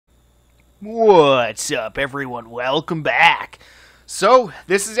What's up, everyone? Welcome back. So,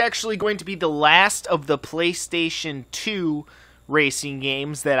 this is actually going to be the last of the PlayStation 2 racing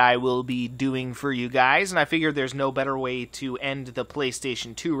games that I will be doing for you guys, and I figured there's no better way to end the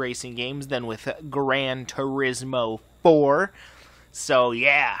PlayStation 2 racing games than with Gran Turismo 4. So,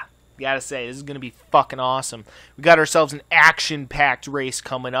 yeah. Gotta say, this is going to be fucking awesome. We got ourselves an action-packed race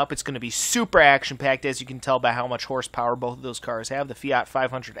coming up. It's going to be super action-packed, as you can tell by how much horsepower both of those cars have. The Fiat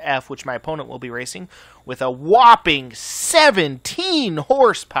 500F, which my opponent will be racing, with a whopping 17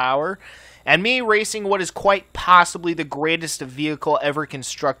 horsepower. And me racing what is quite possibly the greatest vehicle ever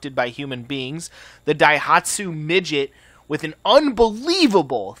constructed by human beings, the Daihatsu Midget, with an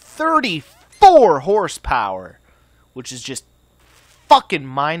unbelievable 34 horsepower, which is just fucking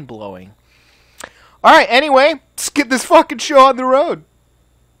mind-blowing. Alright, anyway, let's get this fucking show on the road.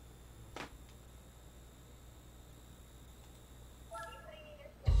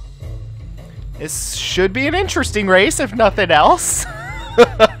 This should be an interesting race, if nothing else.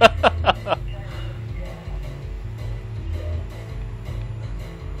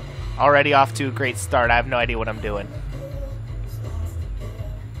 Already off to a great start. I have no idea what I'm doing.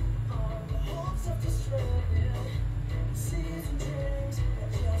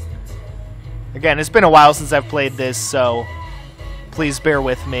 Again, it's been a while since I've played this, so please bear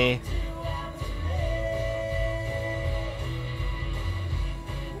with me.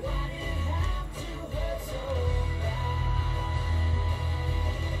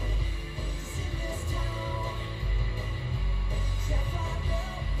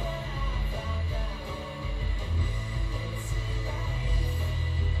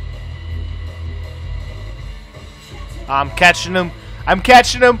 I'm catching him. I'm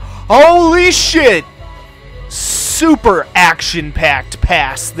catching him. Holy shit! Super action-packed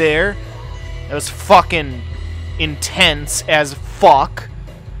pass there. That was fucking intense as fuck.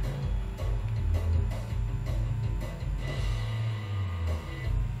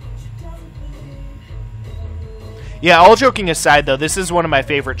 Yeah, all joking aside, though, this is one of my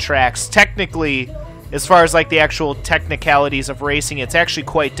favorite tracks. Technically, as far as like the actual technicalities of racing, it's actually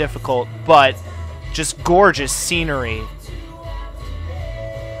quite difficult, but just gorgeous scenery.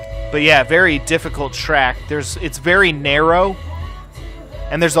 But yeah, very difficult track. It's very narrow,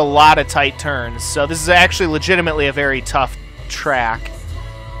 and there's a lot of tight turns. So this is actually legitimately a very tough track.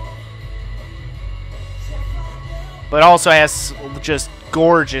 But also has just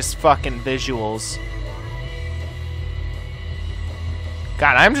gorgeous fucking visuals.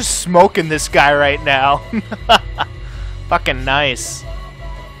 God, I'm just smoking this guy right now. Fucking nice.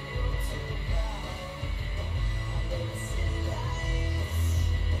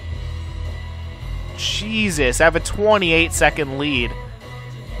 Jesus, I have a 28-second lead.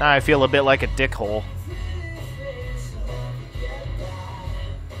 Now I feel a bit like a dickhole.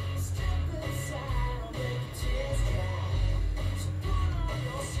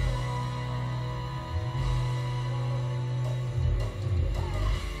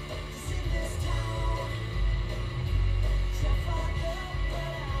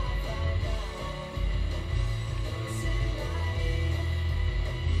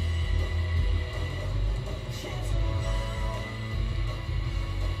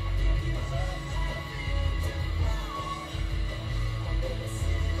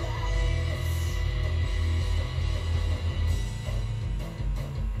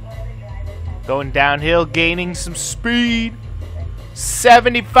 Going downhill, gaining some speed.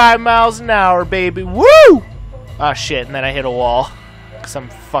 75 miles an hour, baby. Woo! Oh, shit, and then I hit a wall. Because I'm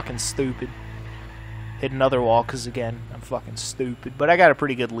fucking stupid. Hit another wall, because, again, I'm fucking stupid. But I got a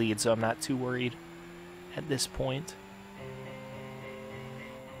pretty good lead, so I'm not too worried at this point.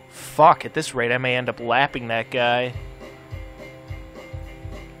 Fuck, at this rate, I may end up lapping that guy.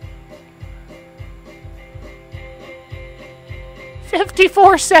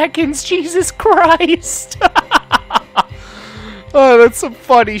 "54 seconds, Jesus Christ!" Oh, that's some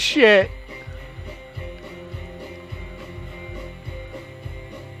funny shit.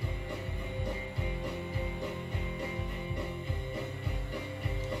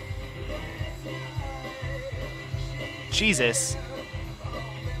 Jesus.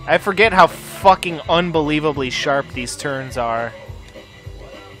 I forget how fucking unbelievably sharp these turns are.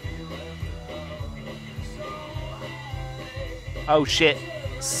 Oh shit,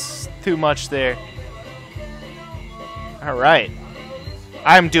 it's too much there. Alright.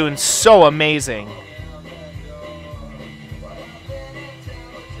 I'm doing so amazing.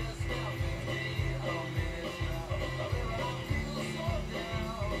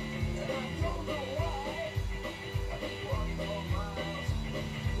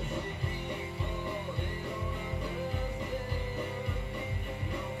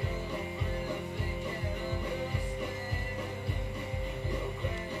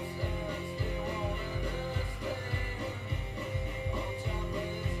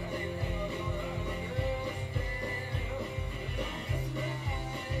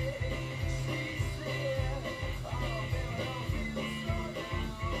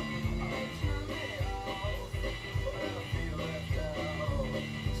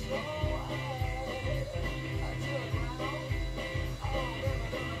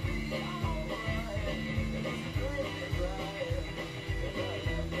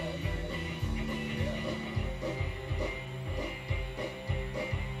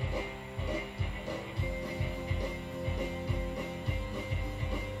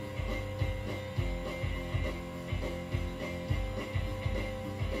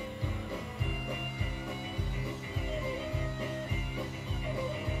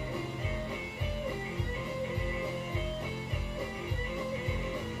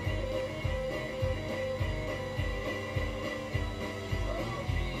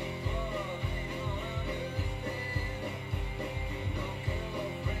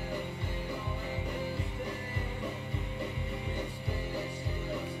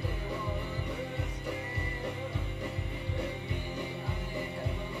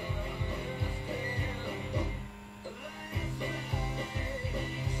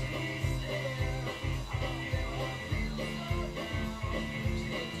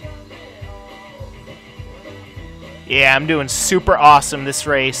 Yeah, I'm doing super awesome this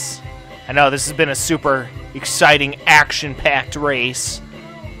race. I know this has been a super exciting, action-packed race.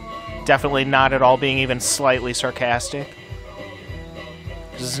 Definitely not at all being even slightly sarcastic.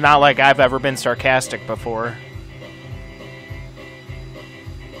 This is not like I've ever been sarcastic before.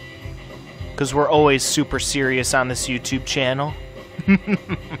 Because we're always super serious on this YouTube channel.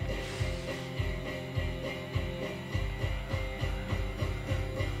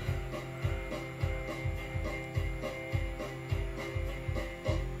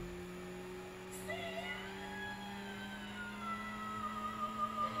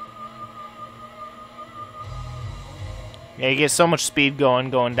 Yeah, you get so much speed going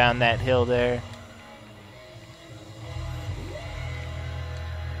down that hill there.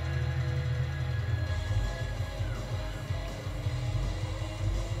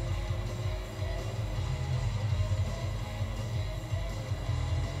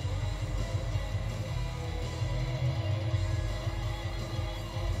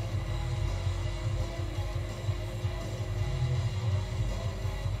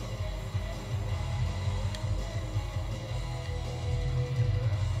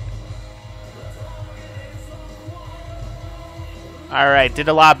 Alright, did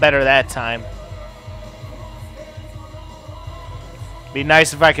a lot better that time. Be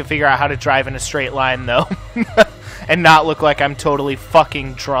nice if I could figure out how to drive in a straight line, though. And not look like I'm totally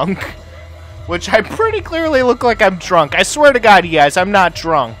fucking drunk. Which I pretty clearly look like I'm drunk. I swear to God, you guys, I'm not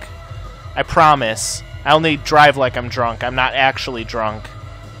drunk. I promise. I only drive like I'm drunk. I'm not actually drunk.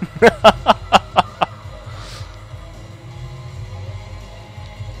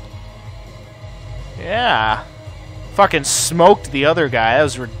 Yeah. Fucking smoked the other guy. That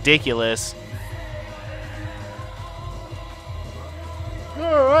was ridiculous.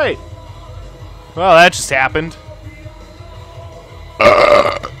 Alright. Well, that just happened.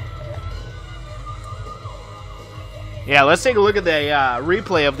 Yeah, let's take a look at the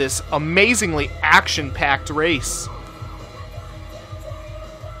replay of this amazingly action-packed race.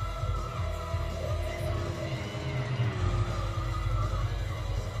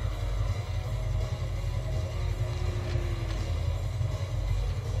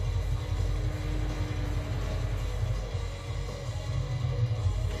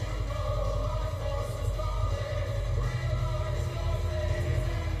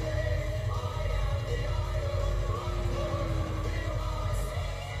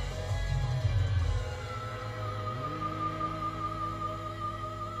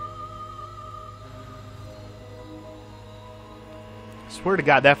 Swear to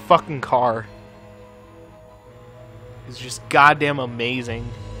God, that fucking car is just goddamn amazing.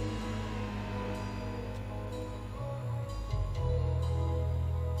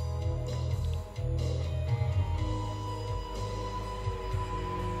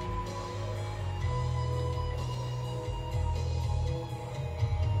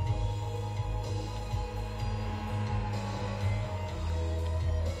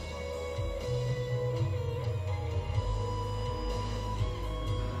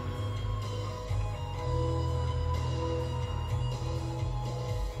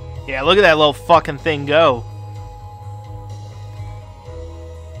 Yeah, look at that little fucking thing go.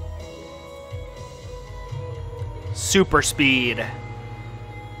 Super speed.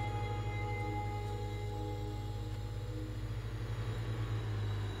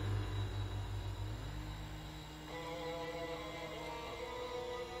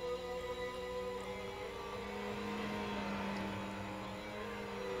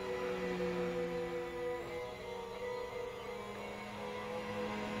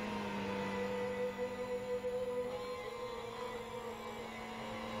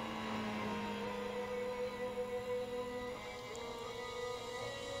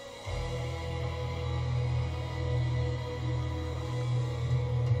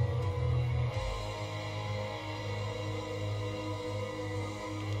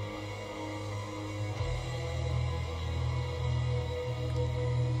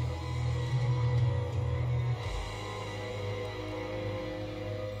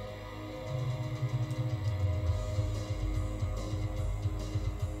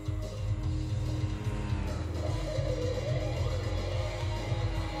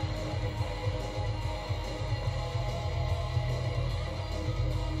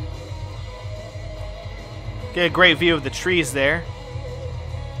 Get a great view of the trees there.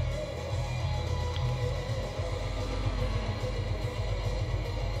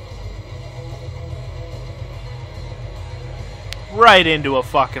 Right into a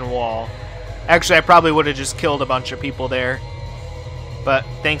fucking wall. Actually, I probably would have just killed a bunch of people there. But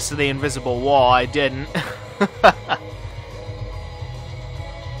thanks to the invisible wall, I didn't.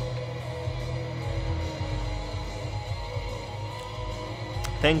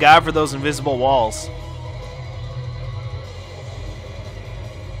 Thank God for those invisible walls.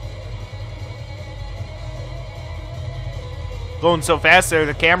 Going so fast there,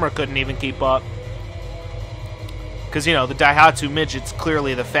 the camera couldn't even keep up. Because, you know, the Daihatsu Midget's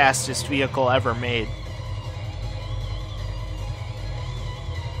clearly the fastest vehicle ever made.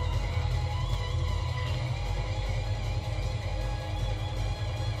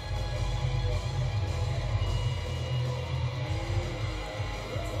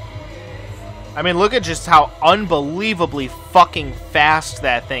 I mean, look at just how unbelievably fucking fast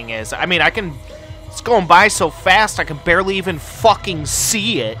that thing is. I mean, it's going by so fast I can barely even fucking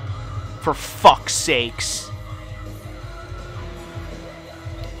see it. For fuck's sakes.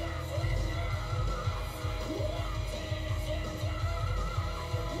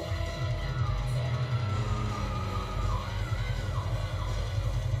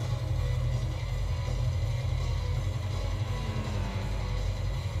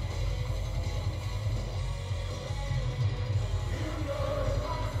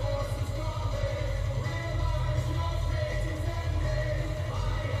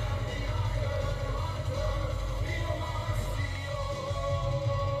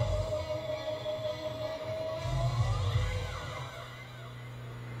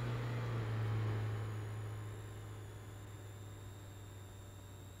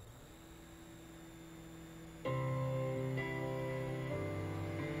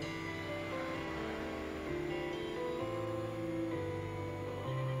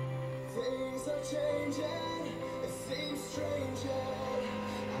 Things are changing, it seems strange yet.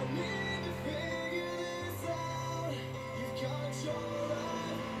 I need to figure this out. You've got your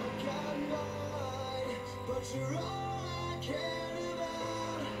life, I got mine, but you're all I care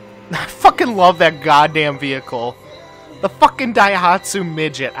about. I fucking love that goddamn vehicle. The fucking Daihatsu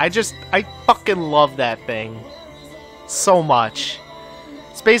Midget. I fucking love that thing. So much.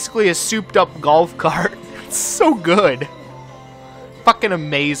 It's basically a souped up golf cart. It's so good. Fucking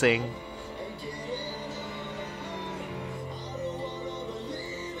amazing.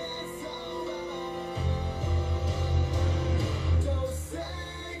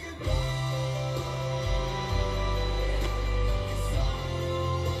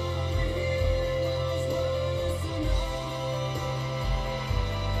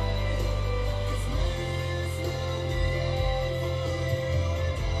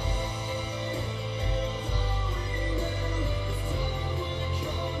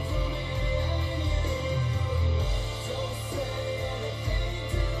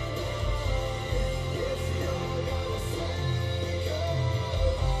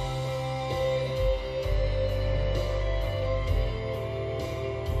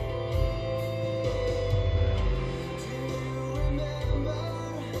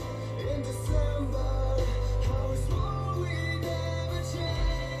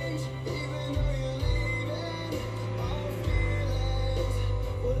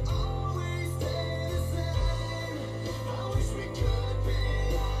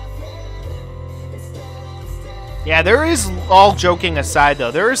 Yeah, there is, all joking aside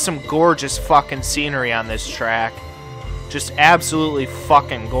though, there is some gorgeous fucking scenery on this track. Just absolutely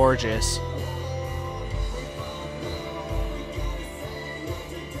fucking gorgeous.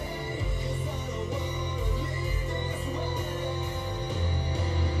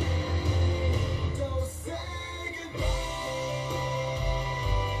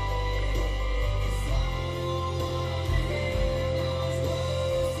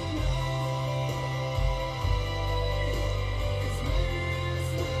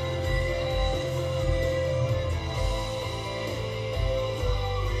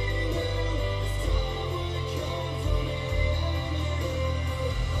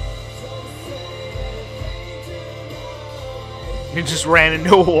 He just ran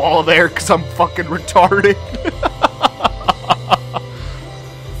into a wall there because I'm fucking retarded.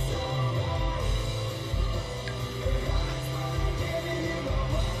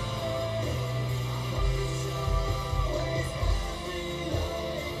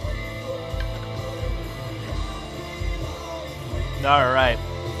 Alright.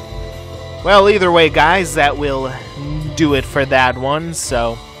 Well, either way, guys, that will do it for that one.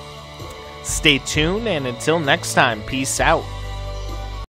 So, stay tuned, and until next time, peace out.